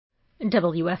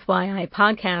WFYI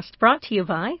podcast brought to you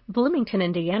by Bloomington,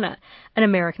 Indiana, an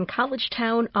American college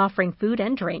town offering food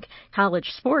and drink, college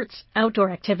sports,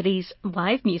 outdoor activities,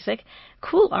 live music,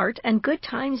 cool art, and good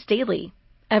times daily.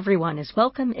 Everyone is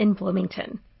welcome in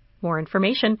Bloomington. More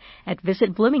information at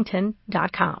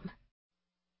visitbloomington.com.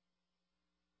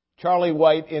 Charlie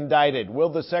White indicted. Will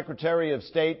the Secretary of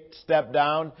State step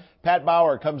down? Pat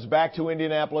Bauer comes back to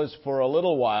Indianapolis for a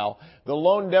little while. The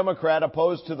lone Democrat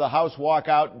opposed to the House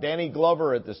walkout, Danny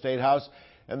Glover at the State House,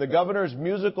 and the governor's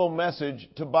musical message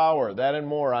to Bauer. That and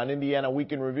more on Indiana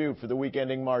Week in Review for the week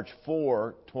ending March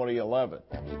 4, 2011.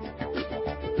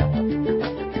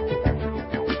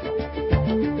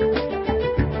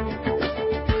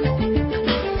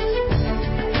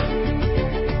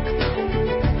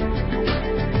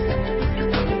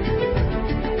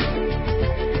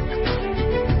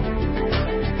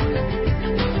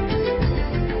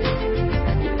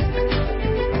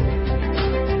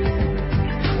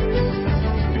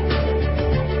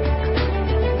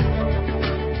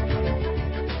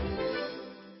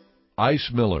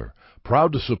 Ice Miller,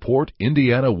 proud to support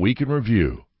Indiana Week in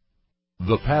Review.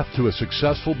 The path to a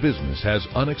successful business has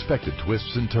unexpected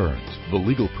twists and turns. The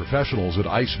legal professionals at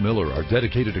Ice Miller are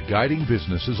dedicated to guiding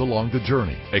businesses along the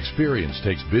journey. Experience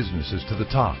takes businesses to the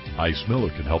top. Ice Miller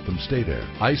can help them stay there.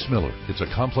 Ice Miller, it's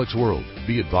a complex world.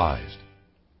 Be advised.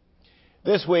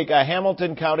 This week, a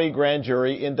Hamilton County grand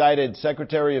jury indicted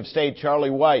Secretary of State Charlie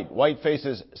White. White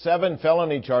faces 7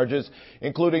 felony charges,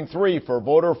 including 3 for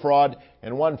voter fraud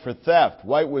and 1 for theft.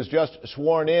 White was just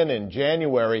sworn in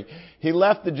January. He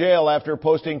left the jail after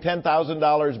posting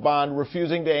 $10,000 bond,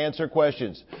 refusing to answer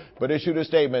questions, but issued a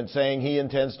statement saying he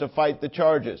intends to fight the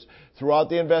charges. Throughout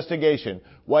the investigation,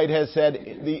 White has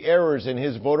said the errors in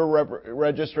his voter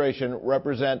registration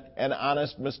represent an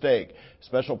honest mistake.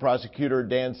 Special Prosecutor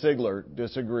Dan Sigler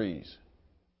disagrees.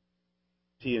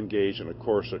 He engaged in a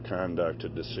course of conduct to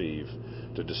deceive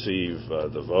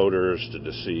the voters, to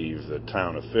deceive the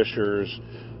town officials,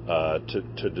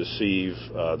 to deceive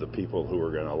the people who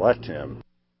are going to elect him.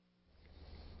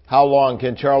 How long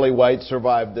can Charlie White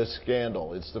survive this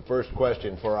scandal? It's the first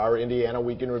question for our Indiana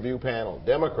Week in Review panel.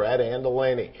 Democrat Ann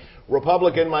Delaney,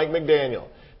 Republican Mike McDaniel,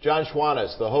 John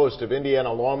Schwanitz, the host of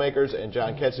Indiana Lawmakers, and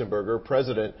John Ketzenberger,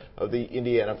 president of the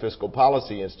Indiana Fiscal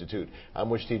Policy Institute. I'm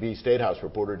Wish TV State House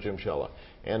reporter Jim Shella.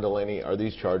 Ann Delaney, are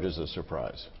these charges a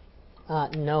surprise?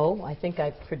 No, I think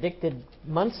I predicted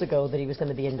months ago that he was going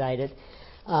to be indicted.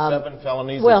 7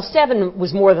 felonies? Well, 7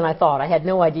 was more than I thought. I had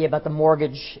no idea about the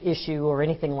mortgage issue or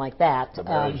anything like that. The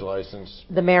marriage license?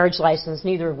 The marriage license,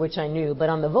 neither of which I knew. But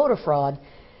on the voter fraud,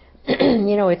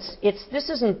 this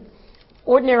isn't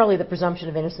ordinarily the presumption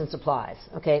of innocence applies,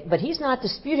 okay? But he's not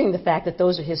disputing the fact that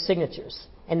those are his signatures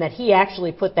and that he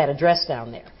actually put that address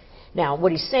down there. Now,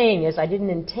 what he's saying is, I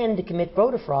didn't intend to commit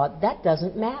voter fraud. That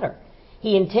doesn't matter.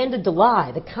 He intended to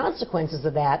lie. The consequences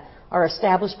of that are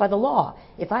established by the law.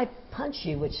 If I punch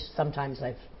you, which sometimes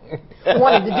I've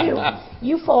wanted to do,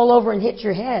 you fall over and hit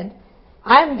your head,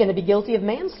 I'm going to be guilty of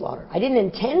manslaughter. I didn't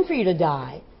intend for you to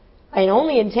die. I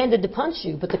only intended to punch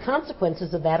you, but the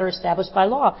consequences of that are established by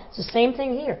law. It's the same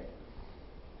thing here.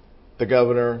 The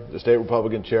governor, the state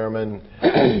Republican chairman,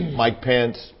 Mike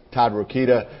Pence, Todd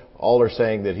Rokita, all are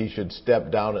saying that he should step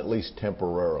down at least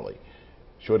temporarily.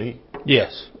 Should he?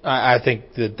 Yes. I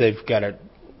think that they've got it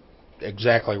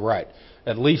exactly right.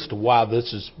 At least while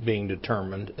this is being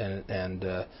determined, and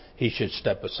he should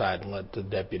step aside and let the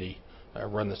deputy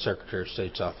run the Secretary of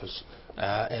State's office.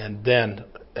 And then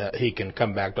he can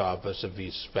come back to office if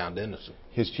he's found innocent.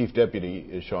 His chief deputy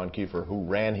is Sean Kiefer, who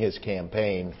ran his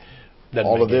campaign.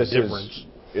 All of this is...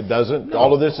 It doesn't? No,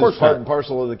 all of this is part not. and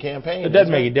parcel of the campaign. It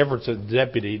doesn't make a difference to the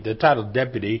deputy. The title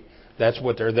deputy, that's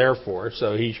what they're there for.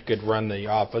 So he could run the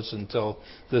office until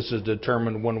this is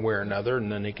determined one way or another,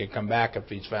 and then he can come back if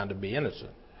he's found to be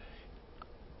innocent.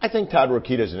 I think Todd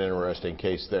Rokita is an interesting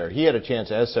case there. He had a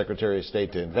chance as Secretary of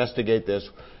State to investigate this,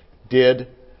 did,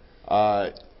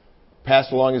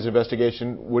 passed along his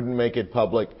investigation, wouldn't make it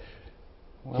public.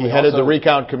 Well, he headed the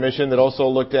recount commission that also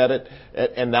looked at it,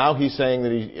 and now he's saying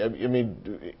that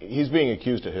he's being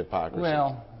accused of hypocrisy.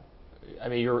 Well,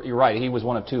 you're right. He was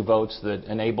one of 2 votes that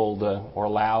enabled or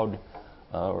allowed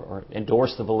or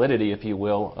endorsed the validity, if you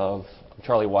will, of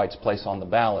Charlie White's place on the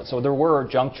ballot. So there were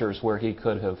junctures where he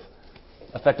could have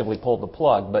effectively pulled the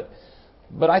plug,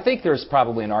 but I think there's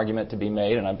probably an argument to be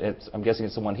made, and I'm guessing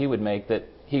it's the one he would make, that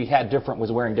he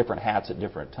was wearing different hats at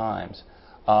different times.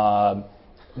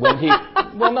 When he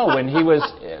was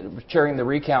chairing the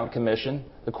recount commission,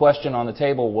 the question on the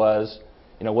table was,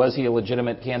 was he a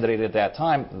legitimate candidate at that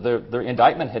time? The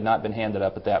indictment had not been handed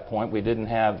up at that point. He didn't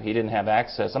have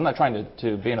access. I'm not trying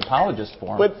to be an apologist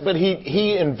for him. But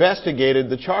he investigated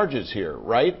the charges here,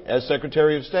 right, as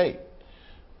Secretary of State?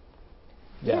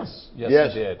 Yes, he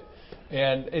did.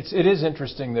 And it is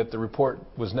interesting that the report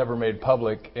was never made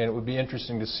public, and it would be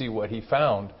interesting to see what he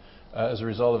found as a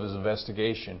result of his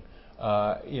investigation.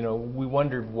 We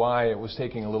wondered why it was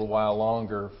taking a little while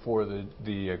longer for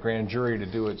the grand jury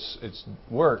to do its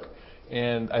work,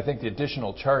 and I think the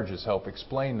additional charges help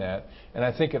explain that. And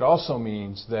I think it also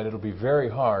means that it'll be very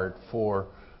hard for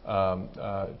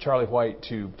Charlie White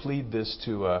to plead this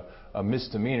to a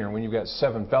misdemeanor when you've got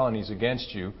 7 felonies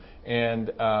against you, and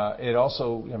it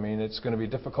also, it's going to be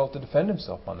difficult to defend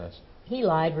himself on this. He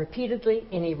lied repeatedly,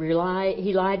 and he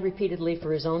lied repeatedly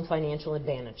for his own financial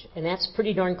advantage, and that's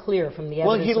pretty darn clear from the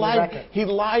evidence in the record. He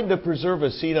lied to preserve a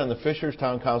seat on the Fishers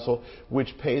Town Council,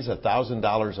 which pays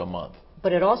 $1,000 a month.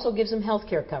 But it also gives him health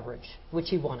care coverage, which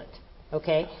he wanted.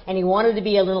 Okay, and he wanted to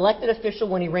be an elected official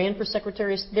when he ran for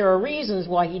secretary. There are reasons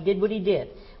why he did what he did.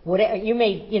 You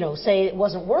may, say it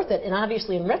wasn't worth it, and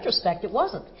obviously in retrospect it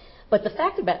wasn't. But the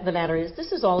fact of the matter is,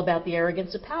 this is all about the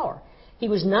arrogance of power. He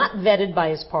was not vetted by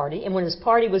his party, and when his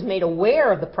party was made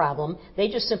aware of the problem, they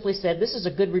just simply said, this is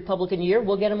a good Republican year,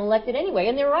 we'll get him elected anyway,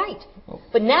 and they're right.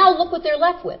 But now look what they're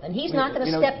left with, and he's not going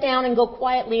to step down and go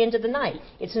quietly into the night.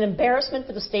 It's an embarrassment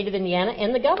for the state of Indiana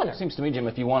and the governor. It seems to me, Jim,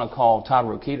 if you want to call Todd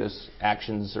Rokita's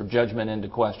actions or judgment into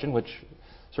question, which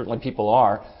certainly people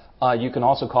are, you can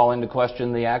also call into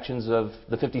question the actions of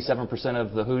the 57%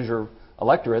 of the Hoosier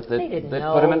electorate that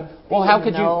put him in. Well, how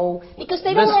could you? Because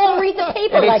they don't all read the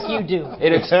paper like you do.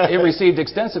 It received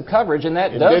extensive coverage, and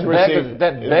that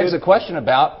begs a question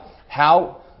about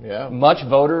how much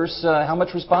voters, how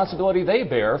much responsibility they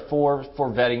bear for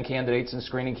vetting candidates and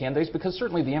screening candidates. Because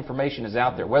certainly the information is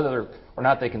out there, whether or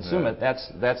not they consume it.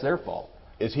 That's their fault.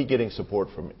 Is he getting support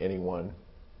from anyone?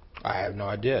 I have no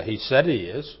idea. He said he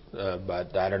is,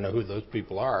 but I don't know who those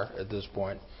people are at this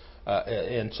point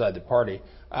inside the party.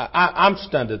 I'm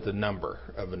stunned at the number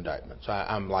of indictments.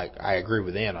 I agree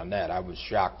with Ann on that. I was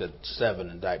shocked at 7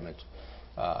 indictments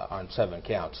on 7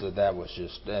 counts. That was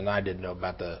just, and I didn't know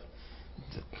about the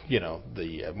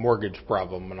mortgage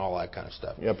problem and all that kind of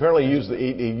stuff. Yeah, apparently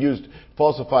he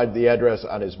falsified the address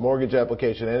on his mortgage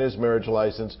application and his marriage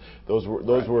license. Those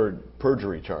were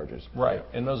perjury charges. Right,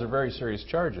 and those are very serious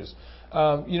charges.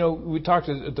 We talked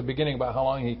at the beginning about how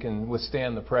long he can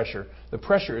withstand the pressure. The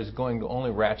pressure is going to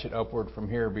only ratchet upward from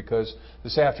here because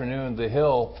this afternoon The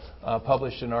Hill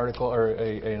published an article or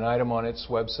an item on its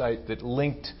website that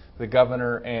linked the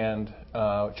governor and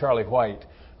Charlie White.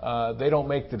 They don't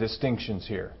make the distinctions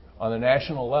here. On the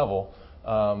national level,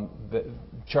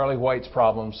 Charlie White's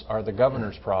problems are the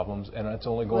governor's problems, and it's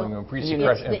only going to increase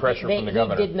pressure from the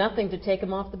governor. He did nothing to take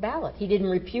him off the ballot. He didn't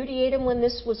repudiate him when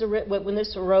this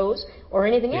arose or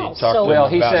anything else.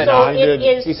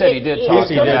 He said he did talk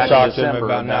to him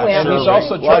about now. Well, he's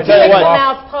also tried to take him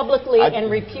out publicly and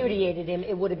repudiated him.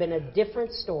 It would have been a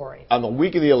different story. On the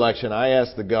week of the election, I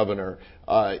asked the governor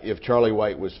if Charlie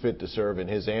White was fit to serve, and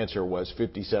his answer was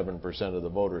 57% of the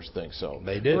voters think so.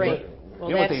 They did. Great. Well,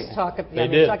 talk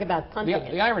about punting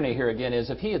it. The irony here again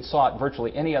is if he had sought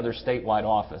virtually any other statewide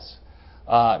office,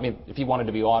 if he wanted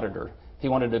to be auditor, if he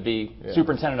wanted to be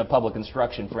superintendent of public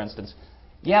instruction, for instance,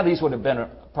 these would have been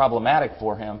problematic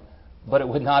for him, but it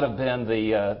would not have been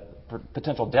the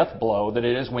potential death blow that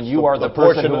it is when you are the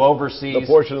person who oversees the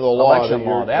portion of the law election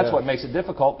law. That's what makes it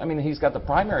difficult. He's got the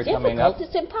primary coming up.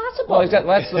 It's impossible. Well,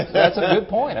 that's a good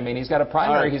point. He's got a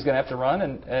primary he's going to have to run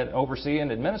and oversee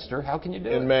and administer. How can you do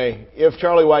it? In May, if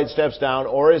Charlie White steps down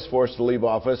or is forced to leave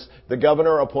office, the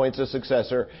governor appoints a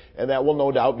successor, and that will no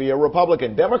doubt be a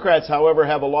Republican. Democrats, however,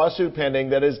 have a lawsuit pending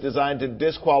that is designed to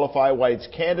disqualify White's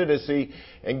candidacy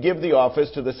and give the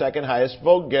office to the second highest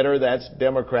vote getter. That's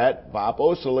Democrat Bob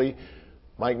Oseley.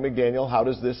 Mike McDaniel, how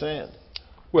does this end?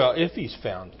 Well, if he's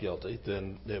found guilty,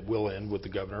 then it will end with the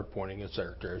governor appointing a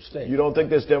Secretary of State. You don't think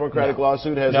this Democratic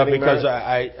lawsuit has any merit? No,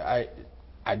 because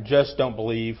I just don't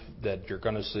believe that you're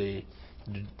going to see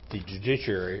the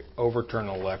judiciary overturn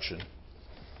an election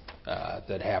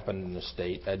that happened in the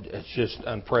state. It's just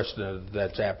unprecedented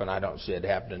that's happened. I don't see it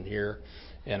happening here.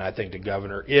 And I think the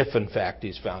governor, if in fact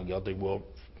he's found guilty, will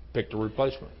pick the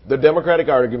replacement. The Democratic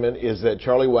argument is that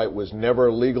Charlie White was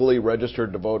never legally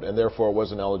registered to vote and therefore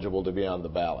wasn't eligible to be on the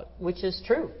ballot. Which is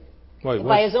true.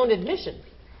 By his own admission.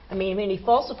 He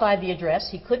falsified the address.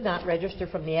 He could not register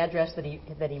from the address that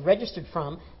he registered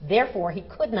from. Therefore, he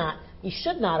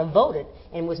should not have voted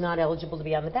and was not eligible to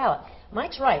be on the ballot.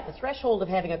 Mike's right. The threshold of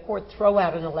having a court throw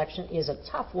out an election is a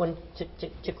tough one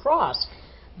to cross.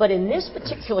 But in this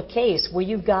particular case, where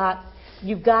you've got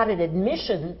an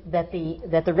admission that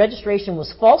the registration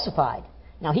was falsified.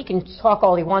 Now, he can talk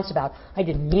all he wants about, I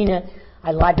didn't mean it, I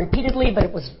lied repeatedly, but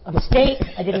it was a mistake,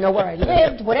 I didn't know where I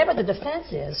lived, whatever the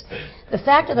defense is. The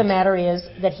fact of the matter is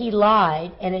that he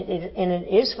lied, and it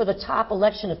is for the top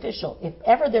election official. If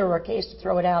ever there were a case to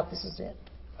throw it out, this is it.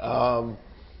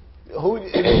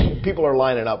 People are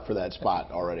lining up for that spot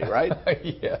already, right?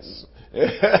 Yes.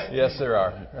 Yes, there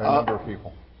are a number of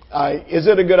people. Is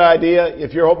it a good idea,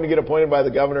 if you're hoping to get appointed by the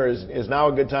governor, is now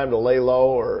a good time to lay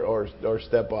low or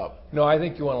step up? No, I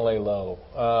think you want to lay low.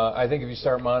 I think if you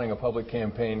start mounting a public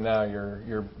campaign now,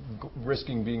 you're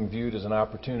risking being viewed as an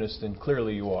opportunist, and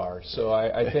clearly you are. So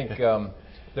I think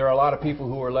there are a lot of people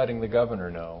who are letting the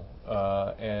governor know,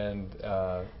 and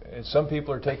some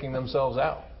people are taking themselves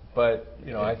out. But,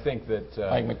 I think that...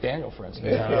 Mike McDaniel, for instance.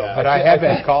 Yeah. But I have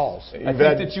had calls. You've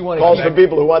had calls from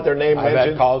people who want their name mentioned?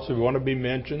 I've had calls who want to be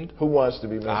mentioned. Who wants to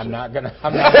be mentioned? I'm not going to do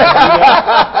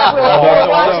that.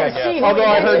 Although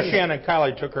I heard Shannon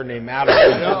Kiley took her name out of it.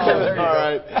 There you go. All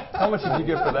right. How much did you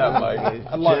get for that, Mike?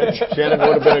 Shannon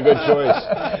would have been a good choice.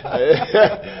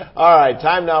 All right,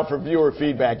 time now for viewer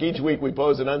feedback. Each week we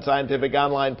pose an unscientific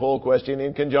online poll question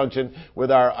in conjunction with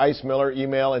our Ice Miller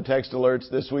email and text alerts.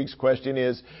 This week's question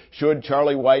is, should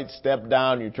Charlie White step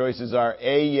down? Your choices are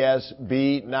A, yes,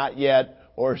 B, not yet,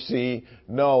 or C,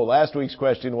 no. Last week's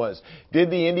question was, did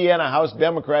the Indiana House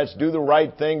Democrats do the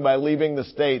right thing by leaving the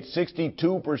state?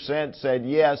 62% said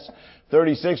yes,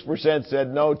 36%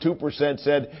 said no, 2%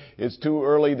 said it's too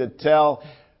early to tell.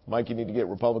 Mike, you need to get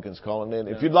Republicans calling in.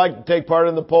 If you'd like to take part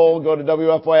in the poll, go to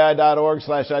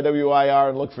WFYI.org/IWIR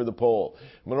and look for the poll.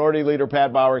 Minority Leader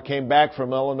Pat Bauer came back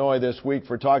from Illinois this week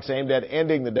for talks aimed at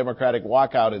ending the Democratic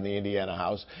walkout in the Indiana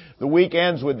House. The week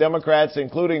ends with Democrats,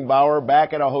 including Bauer,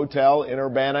 back at a hotel in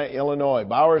Urbana, Illinois.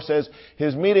 Bauer says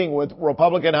his meeting with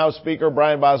Republican House Speaker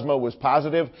Brian Bosma was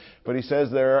positive, but he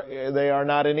says they are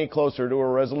not any closer to a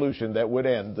resolution that would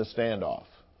end the standoff.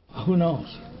 Who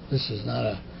knows? This is not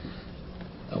a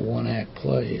one-act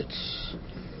play. It's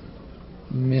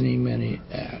many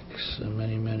acts and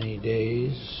many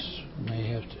days.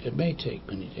 It may take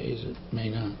many days. It may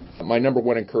not. My number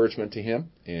one encouragement to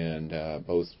him, and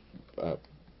both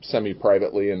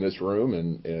semi-privately in this room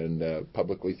and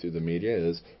publicly through the media,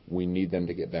 is we need them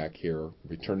to get back here,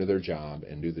 return to their job,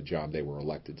 and do the job they were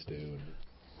elected to do.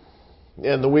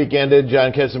 And the week ended,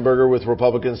 John Ketzenberger with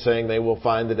Republicans saying they will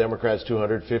fine the Democrats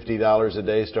 $250 a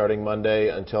day starting Monday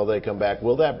until they come back.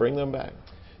 Will that bring them back?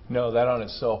 No, that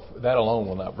alone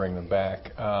will not bring them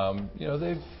back.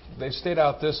 They've stayed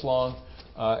out this long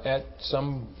at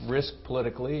some risk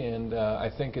politically, and I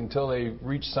think until they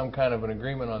reach some kind of an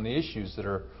agreement on the issues that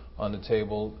are on the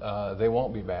table, they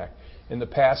won't be back. In the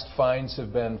past, fines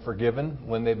have been forgiven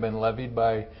when they've been levied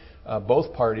by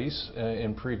both parties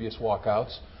in previous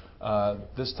walkouts.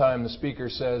 This time the Speaker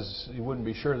says he wouldn't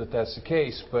be sure that that's the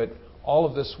case, but all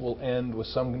of this will end with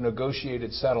some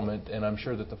negotiated settlement, and I'm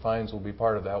sure that the fines will be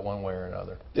part of that one way or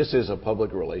another. This is a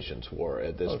public relations war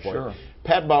at this point. Sure.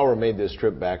 Pat Bauer made this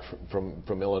trip back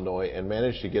from Illinois and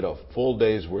managed to get a full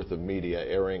day's worth of media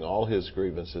airing all his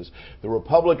grievances. The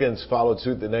Republicans followed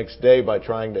suit the next day by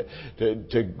trying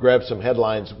to grab some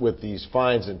headlines with these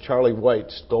fines, and Charlie White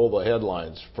stole the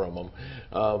headlines from them.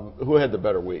 Who had the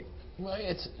better week? Well,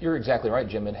 you're exactly right,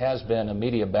 Jim. It has been a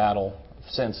media battle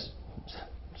since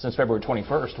February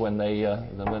 21st when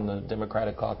the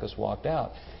Democratic caucus walked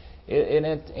out.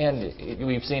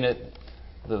 We've seen it.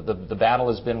 The battle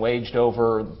has been waged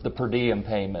over the per diem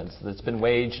payments. It's been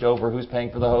waged over who's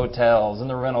paying for the hotels and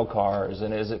the rental cars,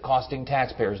 and is it costing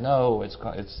taxpayers? No, it's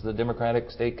the Democratic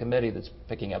State Committee that's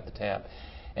picking up the tab.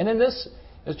 And in this,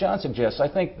 as John suggests, I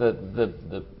think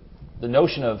the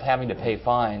notion of having to pay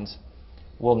fines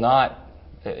will not,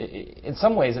 in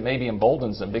some ways it maybe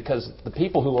emboldens them, because the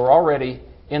people who are already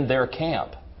in their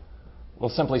camp will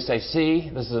simply say,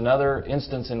 see, this is another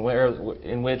instance in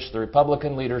which the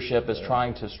Republican leadership is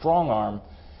trying to strong-arm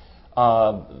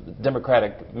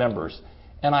Democratic members.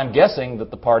 And I'm guessing that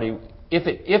the party,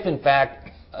 if in fact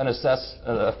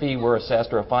a fee were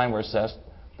assessed or a fine were assessed,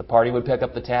 the party would pick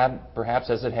up the tab, perhaps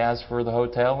as it has for the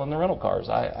hotel and the rental cars.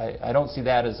 I don't see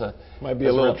that as a... Might be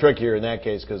a little trickier in that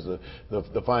case, because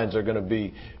the fines are going to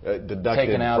be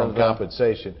deducted from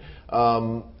compensation.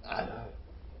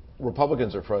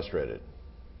 Republicans are frustrated.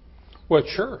 Well,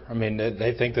 sure. I mean,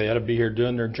 they think they ought to be here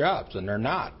doing their jobs, and they're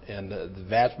not. And the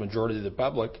vast majority of the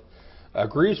public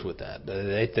agrees with that.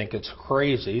 They think it's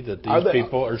crazy that these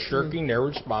people are shirking their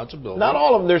responsibility. Not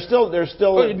all of them. There's still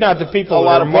not the people a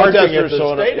lot that of are marching at protesters.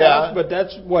 the State House, but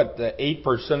that's what, the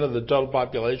 8% of the total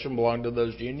population belong to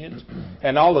those unions,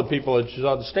 and all the people that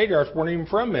saw the State House weren't even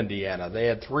from Indiana. They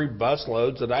had 3 bus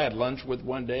loads that I had lunch with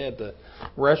one day at the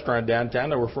restaurant downtown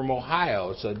that were from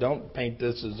Ohio. So don't paint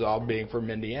this as all being from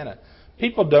Indiana.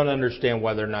 People don't understand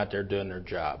whether or not they're doing their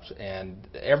jobs, and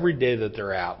every day that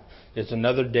they're out is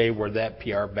another day where that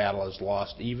PR battle is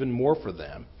lost even more for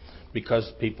them,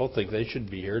 because people think they should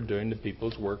be here doing the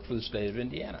people's work for the state of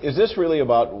Indiana. Is this really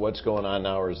about what's going on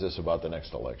now, or is this about the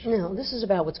next election? No, this is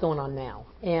about what's going on now.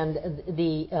 And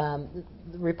the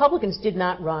Republicans did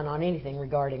not run on anything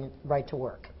regarding right to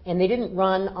work, and they didn't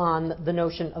run on the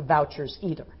notion of vouchers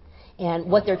either.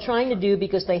 And what they're trying to do,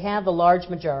 because they have the large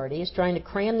majority, is trying to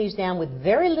cram these down with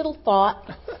very little thought,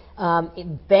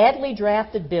 badly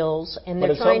drafted bills, and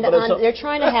they're trying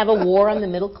to have a war on the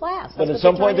middle class. But at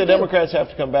some point, the Democrats have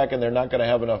to come back, and they're not going to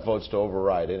have enough votes to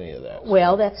override any of that.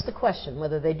 Well, that's the question,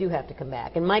 whether they do have to come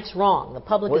back. And Mike's wrong. The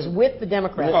public is with the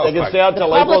Democrats. They can stay out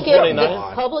until April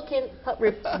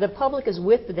 29th. The public is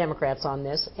with the Democrats on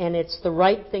this, and it's the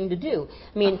right thing to do.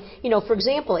 I mean, for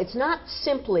example, it's not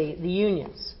simply the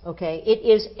unions, okay? It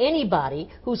is anybody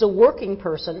who's a working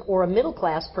person or a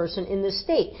middle-class person in this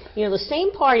state. The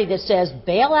same party that says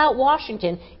bail out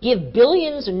Washington, give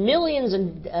billions and millions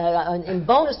in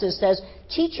bonuses, says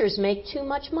teachers make too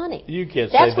much money. You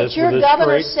can't That's say what this your with a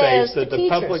governor straight says face to that the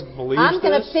teachers. public believes I'm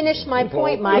going to this. finish my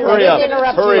point, Mike. Hurry I up. didn't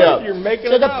interrupt Hurry you. up. You're making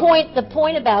So it the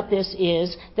point about this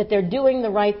is that they're doing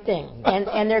the right thing,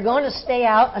 and they're going to stay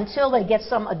out until they get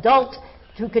some adult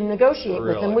who can negotiate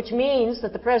with them, which means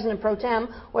that the president pro tem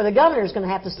or the governor is going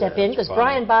to have to step in, because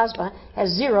Brian Bosma has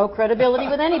zero credibility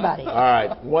with anybody. All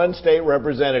right. One state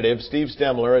representative, Steve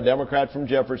Stemler, a Democrat from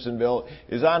Jeffersonville,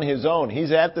 is on his own.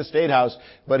 He's at the State House,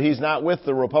 but he's not with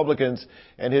the Republicans,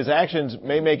 and his actions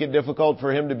may make it difficult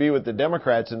for him to be with the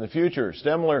Democrats in the future.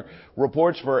 Stemler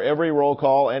reports for every roll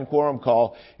call and quorum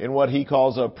call in what he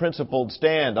calls a principled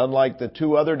stand. Unlike the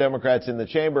 2 other Democrats in the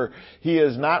chamber, he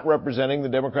is not representing the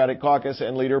Democratic caucus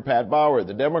and leader Pat Bauer.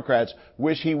 The Democrats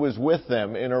wish he was with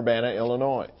them in Urbana,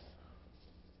 Illinois.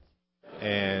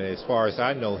 And as far as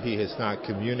I know, he has not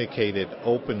communicated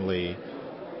openly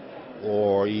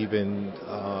or even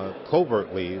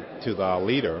covertly to our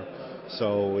leader.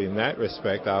 So in that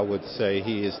respect, I would say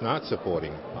he is not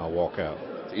supporting our walkout.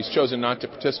 He's chosen not to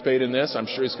participate in this. I'm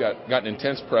sure he's gotten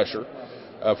intense pressure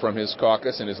from his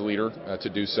caucus and his leader to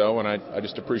do so, and I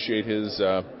just appreciate his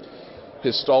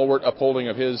stalwart upholding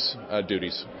of his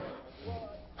duties.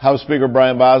 House Speaker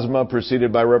Brian Bosma,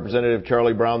 preceded by Representative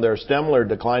Charlie Brown there. Stemler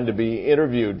declined to be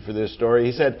interviewed for this story.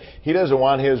 He said he doesn't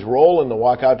want his role in the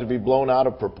walkout to be blown out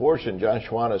of proportion. John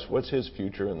Schwantes, what's his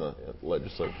future in the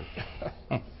legislature?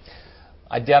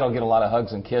 I doubt he'll get a lot of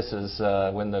hugs and kisses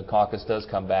when the caucus does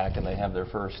come back and they have their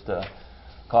first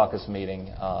caucus meeting.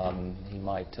 He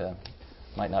might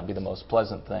not be the most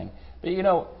pleasant thing. But,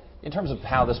 in terms of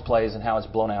how this plays and how it's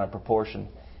blown out of proportion,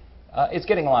 it's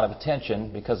getting a lot of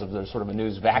attention because of the sort of a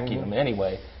news vacuum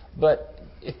anyway. But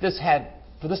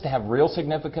for this to have real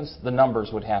significance, the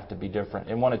numbers would have to be different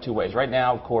in one of 2 ways. Right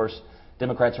now, of course,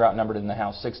 Democrats are outnumbered in the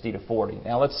House 60-40.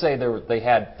 Now, let's say they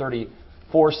had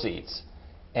 34 seats,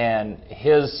 and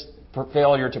his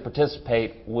failure to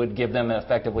participate would give them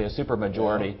effectively a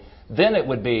supermajority. Then it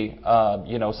would be,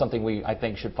 something I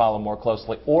think should follow more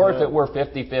closely. Or if it were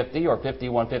 50-50 or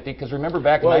 51-50, because remember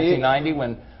back in 1990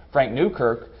 when Frank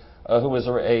Newkirk, who was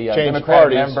a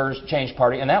Democratic member, changed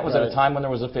party, and that was at a time when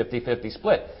there was a 50-50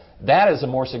 split. That is a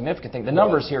more significant thing. The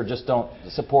numbers here just don't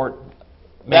support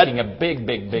making a big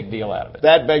deal out of it.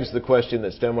 That begs the question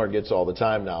that Stemler gets all the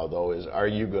time now, though, is are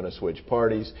you going to switch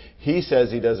parties? He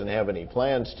says he doesn't have any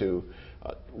plans to.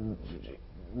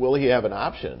 Will he have an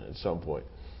option at some point?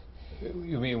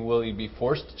 You mean, will he be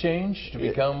forced to change to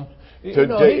become? He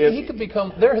could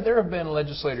become. There have been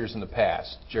legislators in the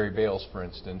past, Jerry Bales, for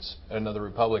instance, another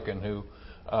Republican who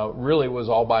really was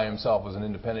all by himself as an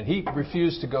independent. He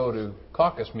refused to go to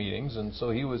caucus meetings, and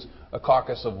so he was a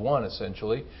caucus of one,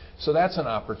 essentially. So that's an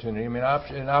opportunity. I mean,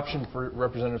 an option for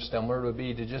Representative Stemler would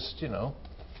be to just,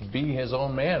 be his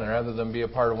own man rather than be a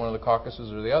part of one of the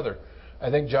caucuses or the other. I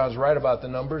think John's right about the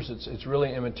numbers. It's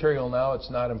really immaterial now.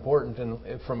 It's not important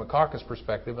from a caucus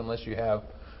perspective unless you have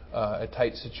a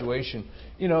tight situation.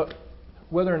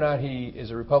 Whether or not he is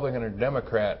a Republican or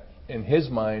Democrat, in his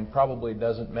mind, probably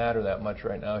doesn't matter that much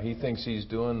right now. He thinks he's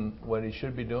doing what he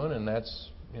should be doing, and that's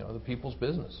the people's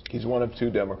business. He's one of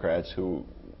 2 Democrats who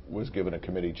was given a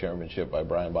committee chairmanship by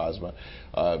Brian Bosma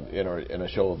in a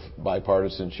show of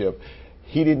bipartisanship.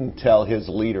 he didn't tell his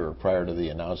leader prior to the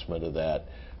announcement of that.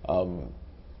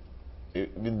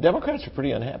 The Democrats are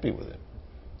pretty unhappy with him.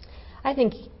 I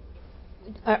think,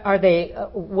 are they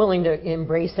willing to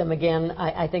embrace him again?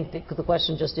 I think the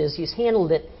question just is, he's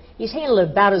handled it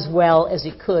about as well as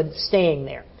he could staying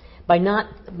there. By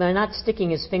not sticking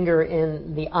his finger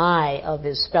in the eye of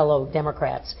his fellow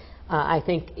Democrats, I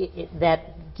think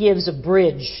that gives a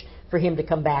bridge for him to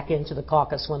come back into the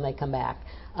caucus when they come back.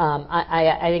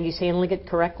 I think he's handling it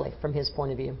correctly from his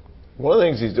point of view. One of the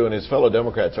things he's doing, his fellow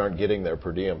Democrats aren't getting their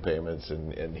per diem payments,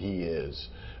 and he is.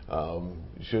 Do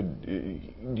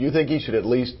you think he should at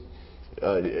least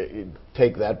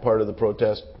take that part of the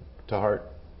protest to heart?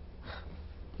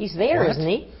 He's there, isn't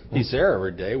he? He's there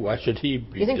every day. Why should he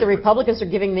be You think different? the Republicans are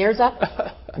giving theirs up?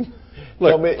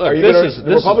 The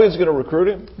Republicans going to recruit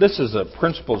him? This is a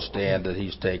principled stand that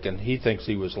he's taken. He thinks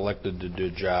he was elected to do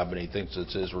a job, and he thinks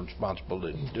it's his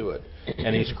responsibility to do it.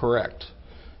 And he's correct.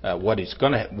 What this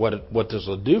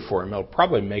will do for him, it'll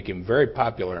probably make him very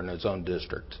popular in his own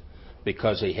district,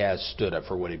 because he has stood up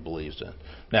for what he believes in.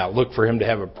 Now, look for him to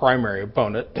have a primary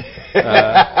opponent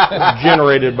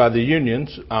generated by the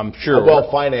unions, I'm sure. A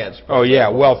well-financed.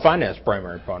 Well-financed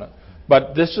primary opponent.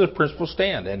 But this is a principled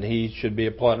stand, and he should be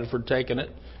applauded for taking it.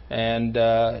 And,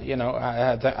 I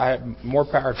have more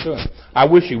power to him. I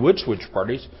wish he would switch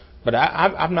parties, but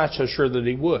I'm not so sure that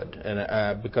he would,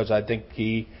 and because I think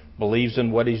he believes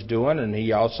in what he's doing, and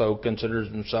he also considers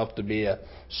himself to be a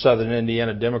Southern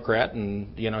Indiana Democrat,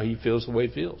 and he feels the way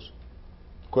he feels.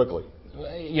 Quickly,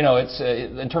 it's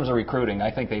in terms of recruiting, I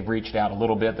think they've reached out a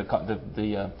little bit.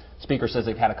 The speaker says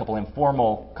they've had a couple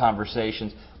informal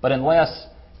conversations, but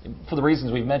for the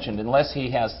reasons we've mentioned, unless he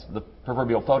has the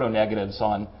proverbial photo negatives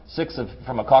on 6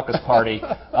 from a caucus party,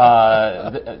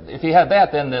 if he had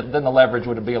that, then the leverage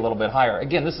would be a little bit higher.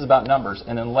 Again, this is about numbers,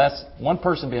 and unless one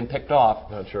person being picked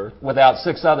off, not sure, without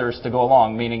 6 others to go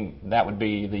along, meaning that would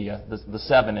be the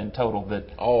 7 in total.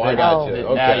 I got you.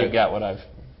 Okay. Now you've got what I've.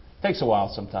 Takes a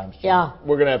while sometimes. Yeah.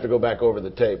 We're going to have to go back over the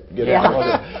tape.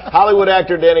 Hollywood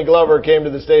actor Danny Glover came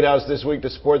to the State House this week to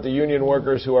support the union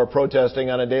workers who are protesting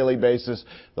on a daily basis.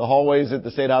 The hallways at the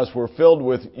State House were filled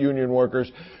with union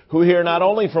workers who hear not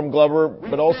only from Glover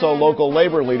but also local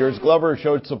labor leaders. Glover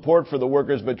showed support for the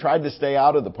workers but tried to stay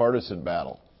out of the partisan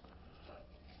battle.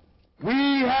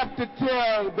 We have to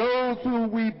tell those who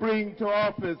we bring to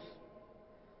office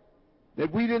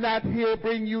that we did not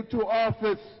bring you to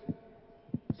office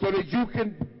so that you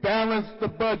can balance the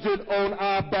budget on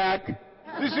our back.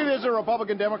 Do you see this as a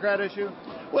Republican-Democrat issue?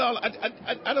 Well,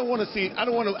 I don't want to see. I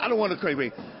don't want to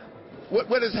crazy.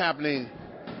 What is happening?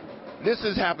 This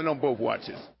has happened on both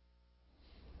watches.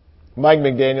 Mike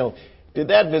McDaniel, did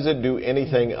that visit do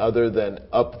anything other than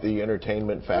up the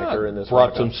entertainment factor in this?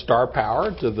 Brought some star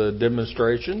power to the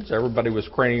demonstrations. Everybody was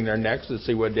craning their necks to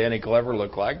see what Danny Glover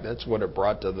looked like. That's what it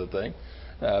brought to the thing.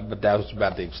 But that was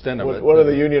about the extent of it. One of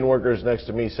the union workers next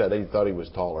to me said he thought he was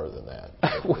taller than that.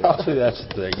 Well, see, that's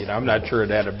the thing. I'm not sure it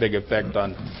had a big effect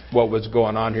on what was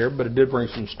going on here, but it did bring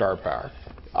some star power.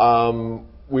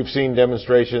 We've seen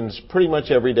demonstrations pretty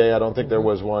much every day. I don't think there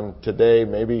was one today,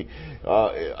 maybe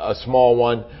a small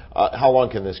one. How long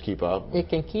can this keep up? It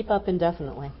can keep up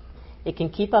indefinitely. It can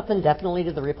keep up indefinitely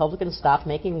till the Republicans stop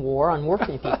making war on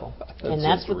working people. And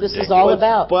that's what this is all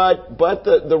about. But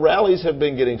the rallies have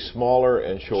been getting smaller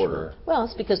and shorter. Well,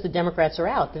 it's because the Democrats are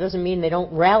out. That doesn't mean they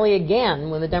don't rally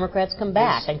again when the Democrats come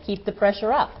back and keep the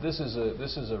pressure up. This is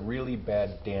a really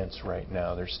bad dance right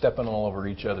now. They're stepping all over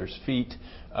each other's feet.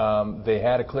 They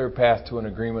had a clear path to an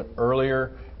agreement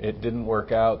earlier. It didn't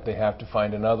work out. They have to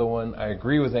find another one. I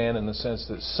agree with Ann in the sense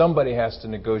that somebody has to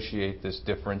negotiate this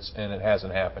difference, and it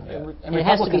hasn't happened yet. And it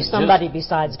has to be somebody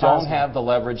besides Bosma. Don't have the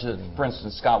leverage that, for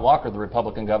instance, Scott Walker, the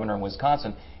Republican governor in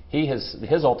Wisconsin,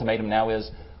 his ultimatum now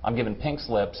is, I'm giving pink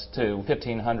slips to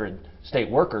 1,500 state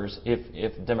workers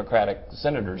if Democratic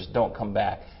senators don't come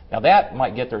back. Now that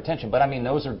might get their attention, but I mean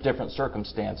those are different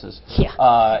circumstances. Yeah.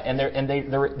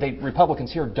 And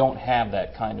Republicans here don't have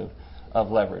that kind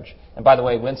of leverage. And by the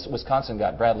way, Wisconsin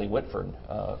got Bradley Whitford,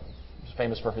 who's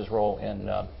famous for his role in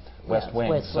West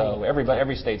Wing. So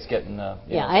every state's getting.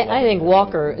 I think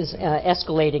Walker is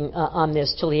escalating on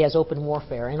this till he has open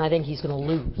warfare, and I think he's going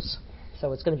to lose.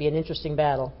 So it's going to be an interesting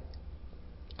battle.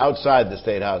 Outside the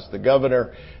State House, the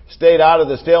governor stayed out of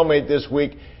the stalemate this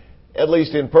week, at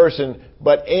least in person,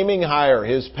 but aiming higher.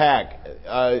 His PAC,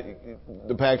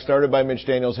 the PAC started by Mitch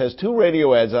Daniels, has 2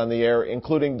 radio ads on the air,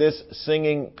 including this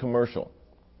singing commercial.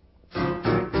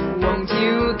 Won't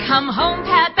you come home,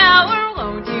 Pat Bauer?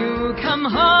 Won't you come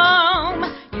home?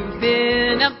 You've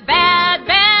been a bad,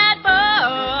 bad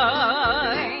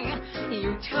boy.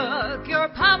 You took your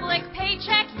public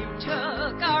paycheck, you took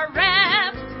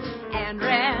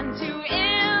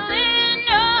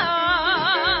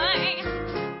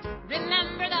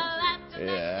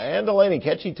Ann Delaney,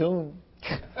 catchy tune.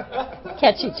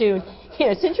 Catchy tune. You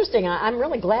know, it's interesting. I'm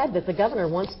really glad that the governor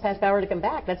wants Pat Bauer to come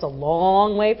back. That's a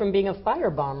long way from being a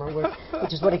firebomber,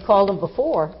 which is what he called him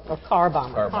before, or car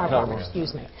bomber,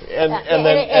 excuse me. And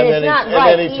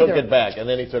then he took it back.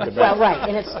 Well, right,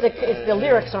 and the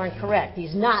lyrics aren't correct.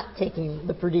 He's not taking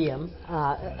the per diem.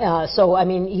 So, I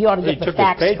mean, he ought to get the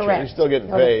facts correct. He's still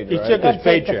getting paid, He took his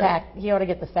paycheck. He ought to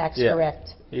get the facts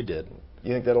correct. He did.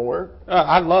 You think that'll work?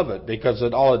 I love it because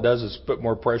all it does is put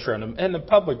more pressure on them. And the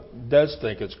public does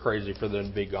think it's crazy for them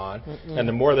to be gone. And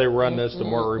the more they run this, the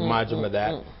more it reminds them of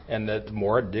that. And the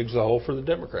more it digs the hole for the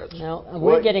Democrats. No,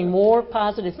 we're getting more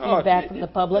positive feedback from the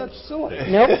public. That's silly.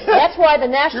 Nope. That's why the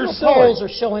national polls are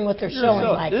showing what they're showing.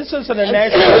 Like, this isn't a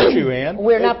national issue, Ann.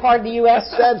 We're not part of the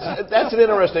U.S. That's an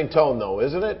interesting tone, though,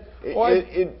 isn't it?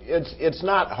 It's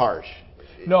not harsh.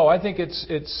 No, I think it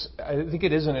is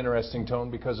an interesting tone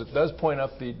because it does point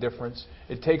up the difference.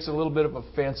 It takes a little bit of a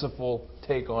fanciful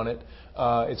take on it.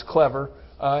 It's clever.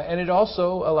 And it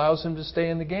also allows him to stay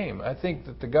in the game. I think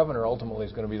that the governor ultimately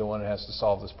is going to be the one that has to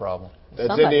solve this problem.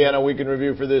 That's Indiana Week in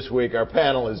Review for this week. Our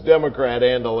panel is Democrat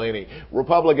Ann Delaney,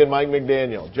 Republican Mike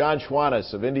McDaniel, John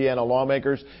Schwantes of Indiana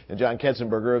Lawmakers, and John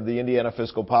Ketzenberger of the Indiana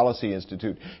Fiscal Policy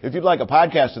Institute. If you'd like a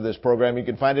podcast of this program, you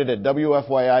can find it at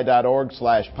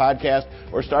wfyi.org/podcast,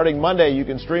 or starting Monday, you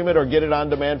can stream it or get it on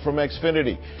demand from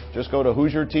Xfinity. Just go to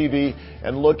Hoosier TV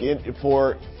and look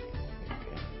for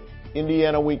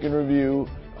Indiana Week in Review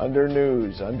under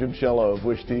News. I'm Jim Scello of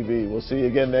Wish TV. We'll see you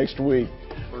again next week.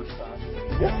 First time.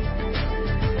 Yeah.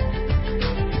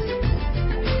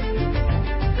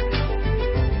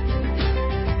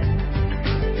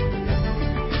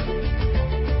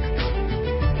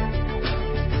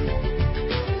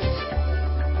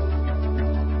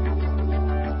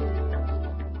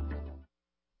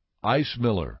 Ice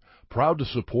Miller, proud to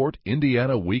support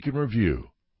Indiana Week in Review.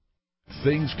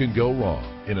 Things can go wrong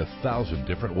in 1,000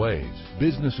 different ways.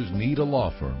 Businesses need a law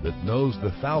firm that knows the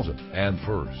 1,000 and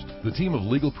first. The team of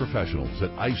legal professionals at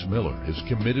Ice Miller is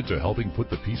committed to helping put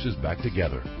the pieces back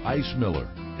together. Ice Miller,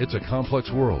 it's a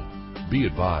complex world. Be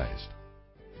advised.